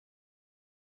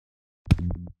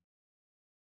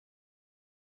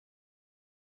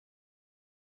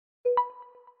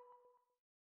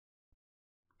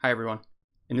Hi everyone.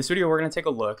 In this video, we're going to take a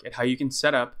look at how you can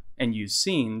set up and use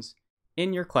scenes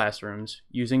in your classrooms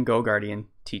using GoGuardian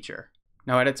Teacher.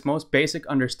 Now, at its most basic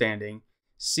understanding,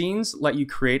 scenes let you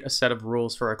create a set of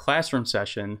rules for a classroom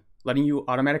session, letting you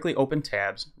automatically open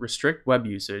tabs, restrict web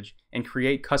usage, and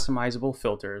create customizable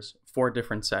filters for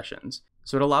different sessions.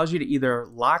 So it allows you to either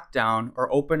lock down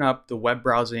or open up the web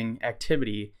browsing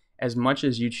activity as much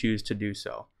as you choose to do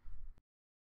so.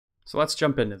 So let's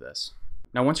jump into this.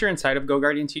 Now, once you're inside of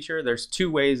GoGuardian Teacher, there's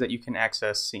two ways that you can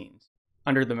access scenes.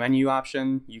 Under the menu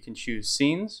option, you can choose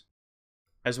Scenes,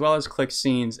 as well as click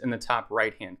Scenes in the top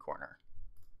right-hand corner.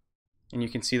 And you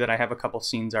can see that I have a couple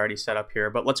scenes already set up here,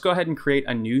 but let's go ahead and create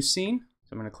a new scene.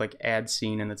 So I'm going to click Add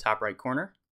Scene in the top right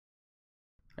corner.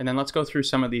 And then let's go through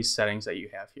some of these settings that you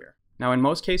have here. Now, in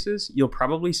most cases, you'll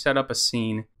probably set up a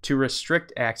scene to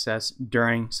restrict access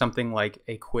during something like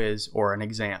a quiz or an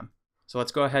exam. So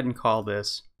let's go ahead and call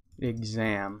this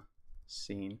exam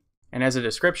scene. And as a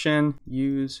description,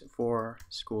 use for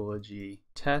Schoology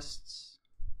tests.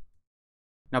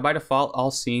 Now, by default, all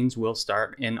scenes will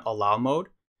start in allow mode,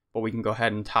 but we can go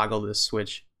ahead and toggle this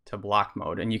switch to block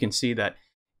mode. And you can see that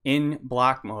in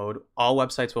block mode, all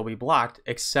websites will be blocked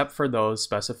except for those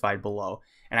specified below.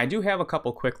 And I do have a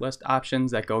couple quick list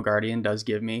options that GoGuardian does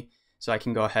give me. So I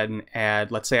can go ahead and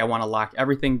add, let's say I want to lock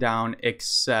everything down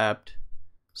except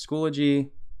Schoology,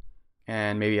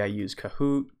 and maybe I use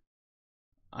Kahoot.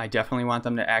 I definitely want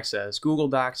them to access Google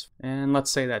Docs, and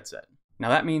let's say that's it. Now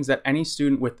that means that any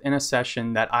student within a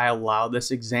session that I allow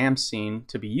this exam scene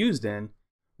to be used in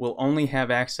will only have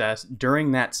access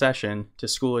during that session to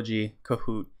Schoology,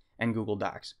 Kahoot, and Google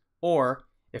Docs. Or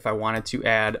if I wanted to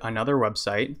add another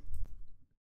website,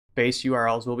 base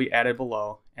URLs will be added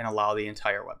below and allow the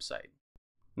entire website.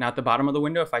 Now at the bottom of the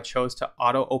window, if I chose to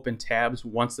auto open tabs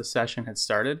once the session had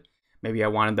started, maybe I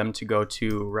wanted them to go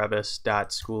to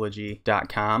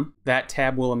revis.schoology.com, that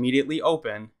tab will immediately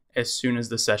open as soon as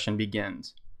the session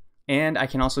begins. And I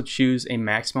can also choose a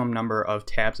maximum number of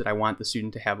tabs that I want the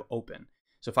student to have open.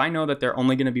 So if I know that they're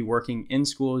only going to be working in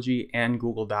Schoology and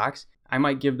Google Docs, I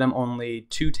might give them only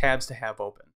 2 tabs to have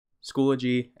open,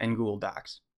 Schoology and Google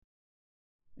Docs.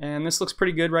 And this looks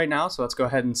pretty good right now, so let's go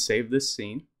ahead and save this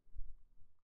scene.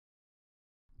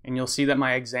 And you'll see that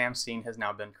my exam scene has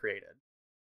now been created.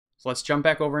 So let's jump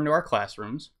back over into our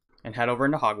classrooms and head over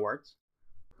into Hogwarts.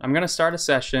 I'm going to start a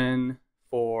session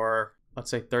for, let's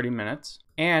say, 30 minutes,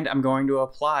 and I'm going to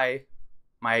apply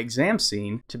my exam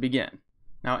scene to begin.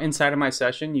 Now, inside of my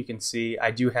session, you can see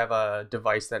I do have a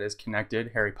device that is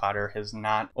connected. Harry Potter has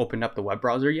not opened up the web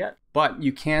browser yet, but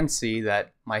you can see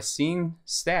that my scene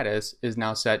status is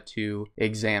now set to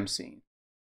exam scene.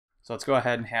 So let's go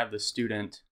ahead and have the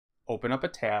student open up a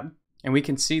tab. And we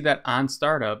can see that on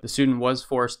startup, the student was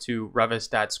forced to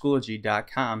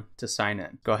revis.schoology.com to sign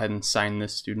in. Go ahead and sign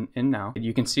this student in now.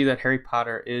 You can see that Harry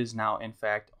Potter is now, in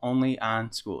fact, only on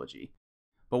Schoology.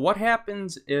 But what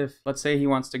happens if, let's say he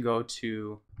wants to go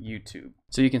to YouTube?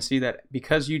 So you can see that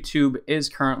because YouTube is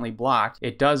currently blocked,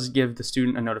 it does give the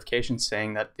student a notification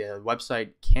saying that the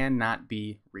website cannot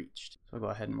be reached. So go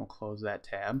ahead and we'll close that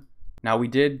tab. Now we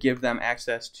did give them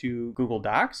access to Google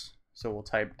Docs. So we'll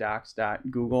type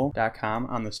docs.google.com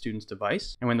on the student's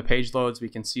device. And when the page loads, we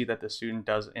can see that the student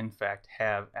does in fact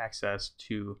have access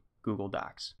to Google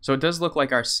Docs. So it does look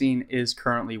like our scene is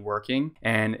currently working,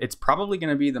 and it's probably going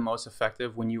to be the most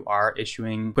effective when you are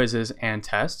issuing quizzes and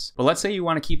tests. But let's say you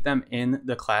want to keep them in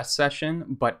the class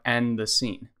session, but end the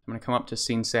scene. I'm going to come up to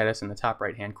scene status in the top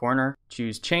right-hand corner,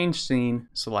 choose change scene,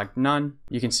 select none.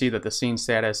 You can see that the scene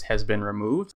status has been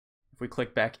removed. If we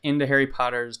click back into Harry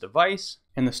Potter's device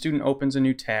and the student opens a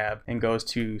new tab and goes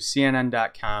to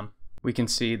cnn.com, we can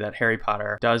see that Harry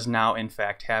Potter does now in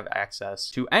fact have access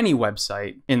to any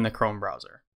website in the Chrome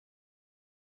browser.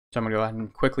 So I'm going to go ahead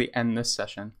and quickly end this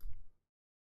session.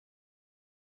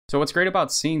 So what's great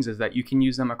about scenes is that you can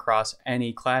use them across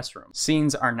any classroom.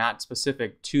 Scenes are not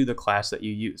specific to the class that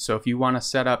you use. So if you want to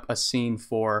set up a scene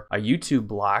for a YouTube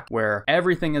block where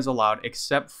everything is allowed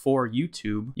except for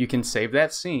YouTube, you can save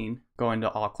that scene, go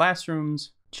into all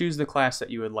classrooms, choose the class that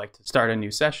you would like to start a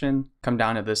new session, come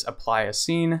down to this apply a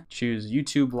scene, choose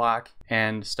YouTube block,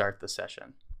 and start the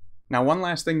session. Now, one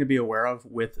last thing to be aware of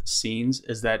with scenes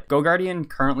is that GoGuardian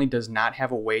currently does not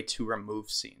have a way to remove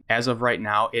scenes. As of right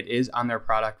now, it is on their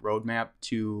product roadmap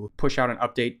to push out an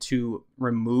update to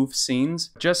remove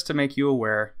scenes. Just to make you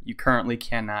aware, you currently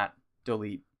cannot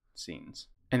delete scenes.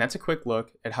 And that's a quick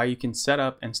look at how you can set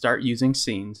up and start using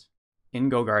scenes in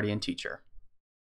GoGuardian Teacher.